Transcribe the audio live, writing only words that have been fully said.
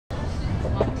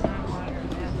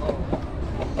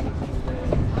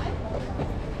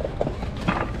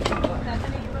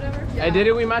Hey,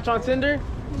 didn't we match on Tinder?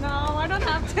 No, I don't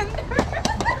have Tinder.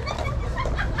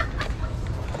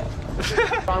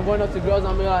 I'm going up to girls and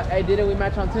I'm like, hey, didn't we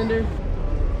match on Tinder?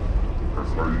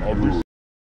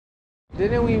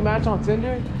 Didn't we match on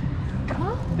Tinder?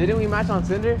 Huh? Didn't we match on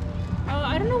Tinder?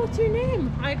 I don't know what's your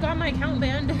name. I got my account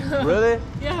banned. Really?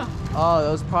 Yeah. Oh,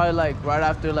 that was probably like right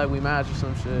after like we matched or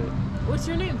some shit. What's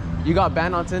your name? You got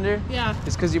banned on Tinder? Yeah.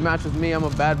 It's because you matched with me. I'm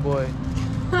a bad boy.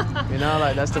 You know,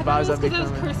 like that's the vibes that be coming. I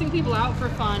was cursing people out for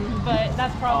fun, but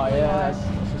that's probably Oh yeah, that's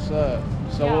what's up.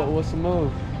 So yeah. what's the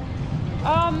move?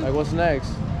 Like what's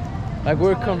next? Like we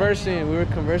were conversing.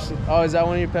 Oh, is that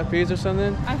one of your pet peeves or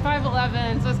something? I'm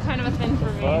 5'11", so it's kind of a thing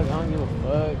for me. Fuck, I don't give a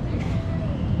fuck.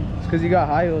 It's because you got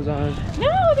high heels on.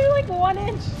 No, they're like 1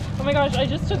 inch. Oh my gosh, I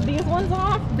just took these ones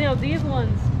off. No, these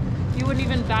ones, you wouldn't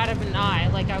even bat of an eye.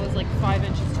 Like I was like 5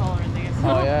 inches taller than these.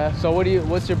 Oh yeah. So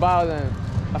what's your bio then?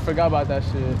 I forgot about that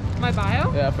shit. My bio?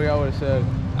 Yeah, I forgot what it said.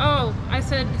 Oh, I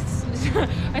said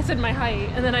I said my height,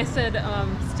 and then I said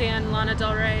Stan, Lana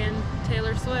Del Rey, and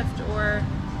Taylor Swift, or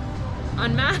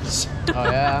unmatched. Oh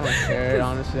yeah, I don't care.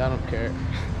 Honestly, I don't care.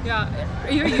 Yeah.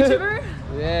 Are you a YouTuber?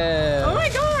 Yeah. Oh my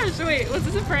gosh! Wait, was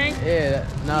this a prank? Yeah.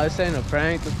 No, this ain't a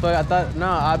prank. The fuck? I thought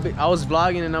I was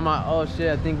vlogging and I'm like, oh shit,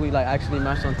 I think we like actually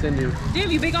matched on Tinder.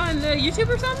 Damn, you big on YouTube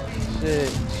or something?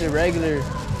 Shit regular.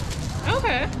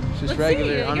 Okay. Just Let's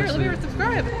regular, see. honestly. Here, let me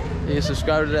subscribe. Yeah,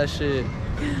 subscribe to that shit.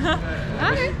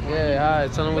 Hi. Yeah, hi.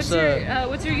 Tell them what's up.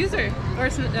 What's your user? Or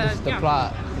This is the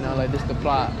plot. You know, like this the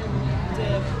plot.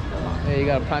 Yeah, you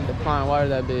gotta plant the plot and water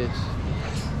that bitch.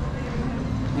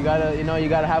 You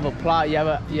gotta have a plot. You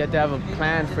have to have a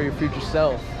plan for your future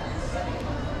self.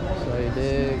 So you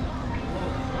dig.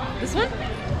 This one?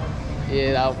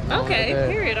 Yeah, that okay, right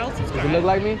period. I'll subscribe. Does it look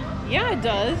like me? Yeah, it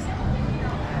does.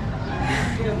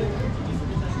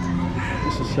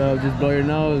 What's up? Just blow your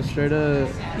nose straight up.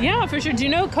 Yeah, for sure. Do you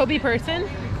know Kobe Person?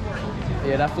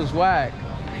 Yeah, that was whack.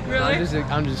 Really?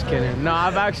 I'm just kidding. No,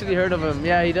 I've actually heard of him.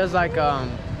 Yeah, he does like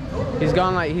he's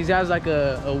got like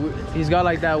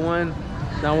that one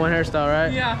hairstyle,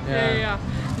 right? Yeah.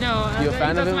 No, You a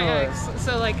fan of him? That's my ex.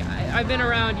 So like I've been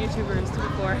around YouTubers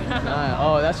before.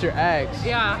 Oh, that's your ex.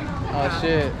 Yeah. Oh yeah.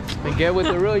 shit. Then get with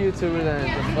the real YouTuber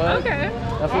then. The fuck? Okay.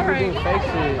 That's what we're doing fake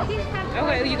shit.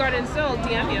 Okay, you got it installed.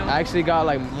 DM you. I actually got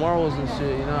like morals and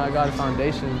shit. You know, I got a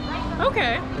foundation.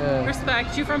 Okay. Yeah.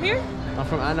 Respect. You from here? I'm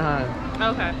from Anaheim.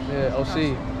 Okay. Yeah, OC.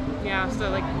 Yeah. So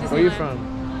like Disneyland. Where you from?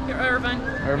 You're Irvine.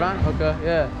 Irvine? Okay.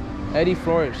 Yeah. Eddie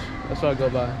Flourish. That's what I go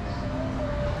by.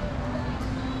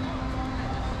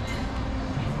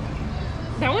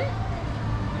 That one?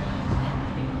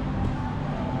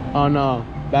 Oh no.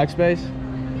 Backspace?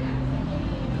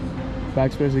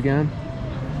 Backspace again?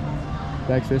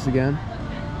 Backspace again?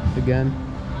 Again?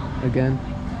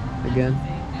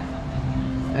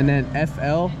 And then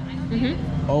FL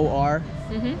OR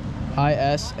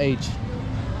ISH.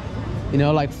 You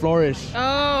know, like flourish.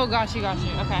 Oh, got you.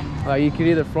 Okay. Like you could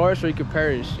either flourish or you could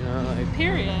perish, you know? Like,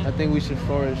 Period. I think we should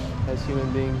flourish as human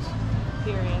beings.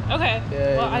 Period. Okay.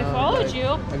 Yeah, well, you know, I followed like,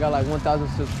 you. I got like 1,000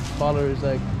 followers.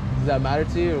 Like, does that matter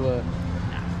to you or what?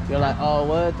 You're like, oh,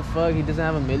 what the fuck? He doesn't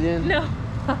have 1 million? No.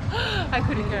 I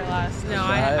couldn't care less. No,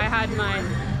 I had my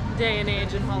day and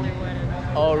age in Hollywood.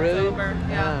 And Oh, really? Over.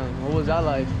 Yeah. Damn, what was that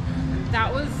like?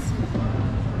 That was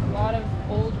a lot of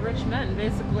old rich men,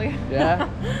 basically. Yeah?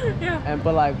 Yeah. And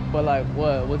but like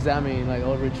what? What's that mean? Like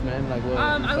old rich men? Like what?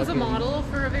 I was a model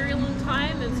for a very long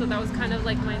time, and so that was kind of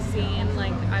like my scene.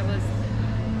 Like I was,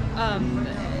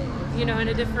 you know, in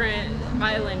a different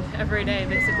island every day.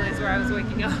 Basically, is where I was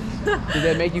waking up. Did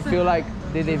they make you feel like?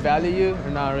 Did they value you or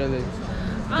not really?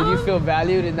 Did you feel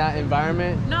valued in that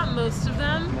environment? Not most of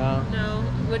them. No,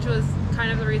 which was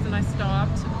kind of the reason I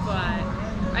stopped. But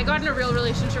I got in a real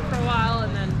relationship for a while,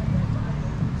 and then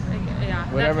yeah,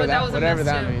 whatever that too.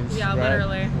 means. Yeah, right?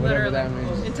 literally. Whatever that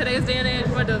means. In today's day and age,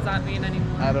 what does that mean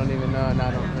anymore? I don't even know, and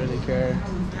I don't really care.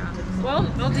 Yeah. Well,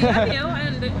 I'll DM you,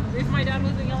 and if my dad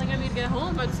wasn't yelling at me to get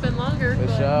home, I'd spend longer. For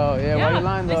sure. Yeah, why you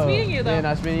lying though? Nice meeting you though. Yeah,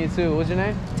 nice meeting you too. What's your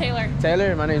name? Taylor.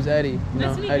 Taylor? My name's Eddie.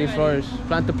 Nice to meet Eddie you, Flourish.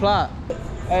 Plant the plot.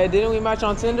 Hey, didn't we match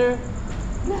on Tinder?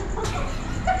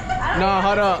 No,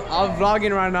 hold on. I'm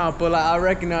vlogging right now, but like I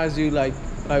recognize you. Like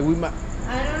we might.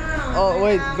 I don't know. Oh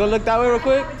wait, go look that way real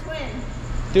quick. I have a twin.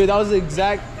 Dude, that was the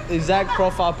exact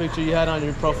profile picture you had on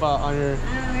your profile on your. I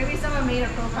don't know. Maybe someone made a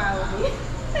profile of me.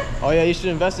 Oh yeah, you should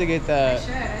investigate that. I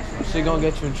should. Shit gonna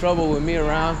get you in trouble with me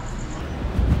around.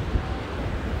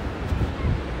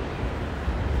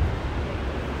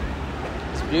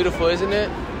 It's beautiful, isn't it?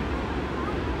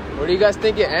 Where do you guys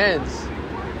think it ends?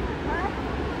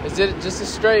 Is it just a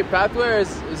straight pathway, or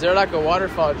is there like a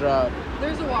waterfall drop?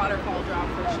 There's a waterfall drop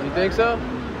for sure. You think so?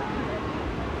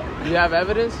 Do you have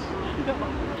evidence?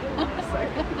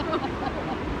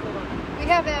 We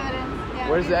have evidence. Yeah,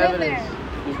 Where's the evidence?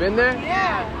 You've been there?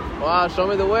 Yeah. Wow, show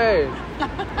me the way.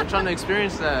 I'm trying to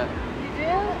experience that. You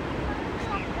do?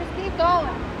 Just keep going.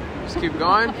 Just keep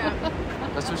going?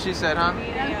 That's what she said, huh?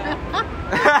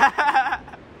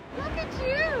 Look at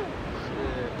you.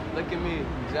 Shit. Look at me.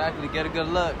 Exactly. Get a good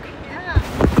look. Yeah.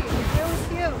 You're really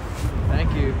cute.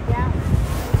 Thank you. Yeah.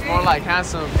 It's more like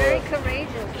handsome. Very But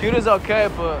courageous. cute is okay,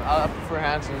 but I prefer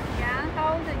handsome. Yeah.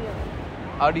 How old are you?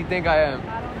 How do you think I am?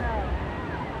 I don't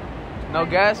know. No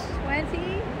guess?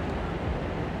 20?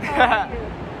 How old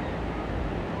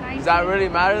are you? Does that really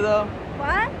matter though?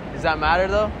 What? Does that matter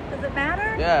though? Does it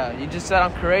matter? Yeah, you just said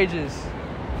I'm courageous.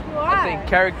 You are. I think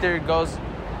character goes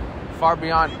far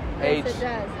beyond age. Yes, it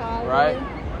does. How Right? old are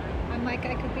you? I'm like,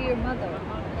 I could be your mother,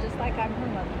 just like I'm her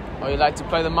mother. Oh, you like to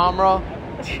play the mom role?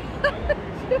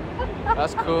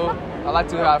 That's cool. I like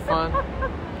to have fun.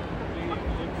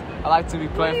 I like to be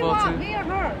What do you playful want, too. me or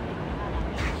her?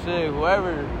 Shit,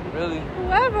 whoever, really.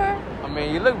 Whoever. I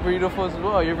mean, you look beautiful as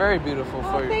well. You're very beautiful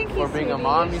Oh, thank you, for being a sweetie.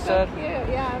 mom, You're you so said? Cute.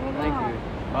 Yeah, I'm a Thank mom. you.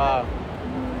 Wow.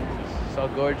 So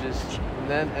gorgeous.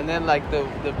 And then like the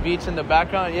beach in the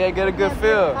background. Yeah, get a good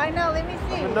feel. I know, let me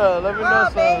see. Let me know Oh,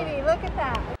 something. baby, look at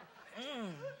that.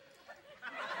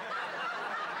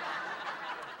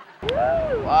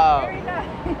 Woo, Wow. very nice.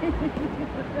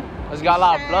 It's got a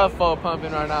lot of blood flow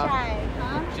pumping right now. Shy,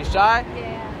 huh? She's shy?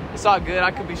 Yeah. It's all good.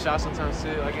 I could be shy sometimes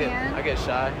too. I get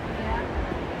shy.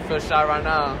 Yeah. I feel shy right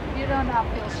now. You do not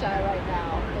feel shy right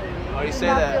now, baby. Oh, you do say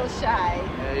not that? feel shy.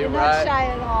 Yeah, you're not right. shy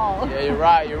at all. Yeah, you're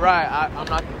right. You're right. I'm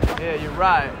not. Yeah, you're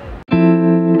right.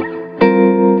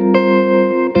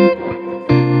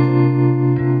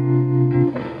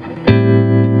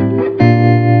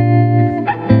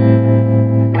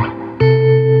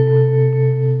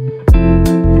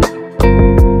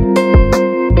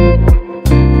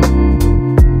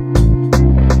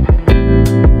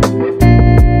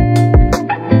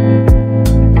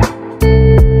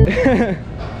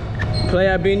 Play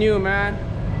at being you, man.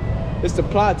 It's the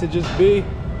plot to just be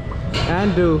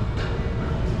and do.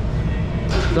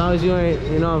 As long as you ain't,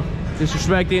 you know,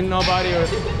 disrespecting nobody, or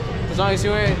as long as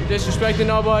you ain't disrespecting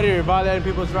nobody or violating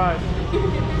people's rights.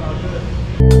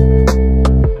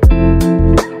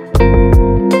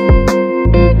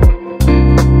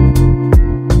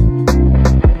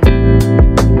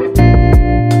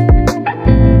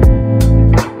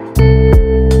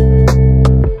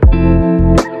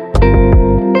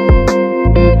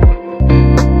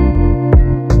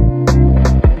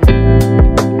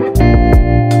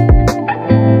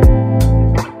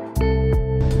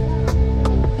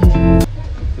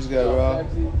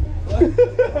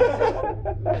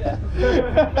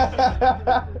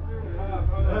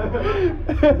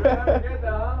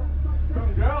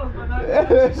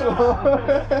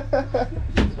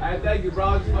 I thank you, bro.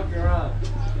 I'm just fucking around.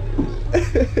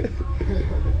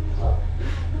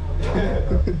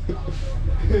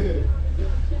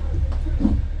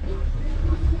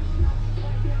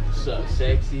 What's up,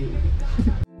 sexy?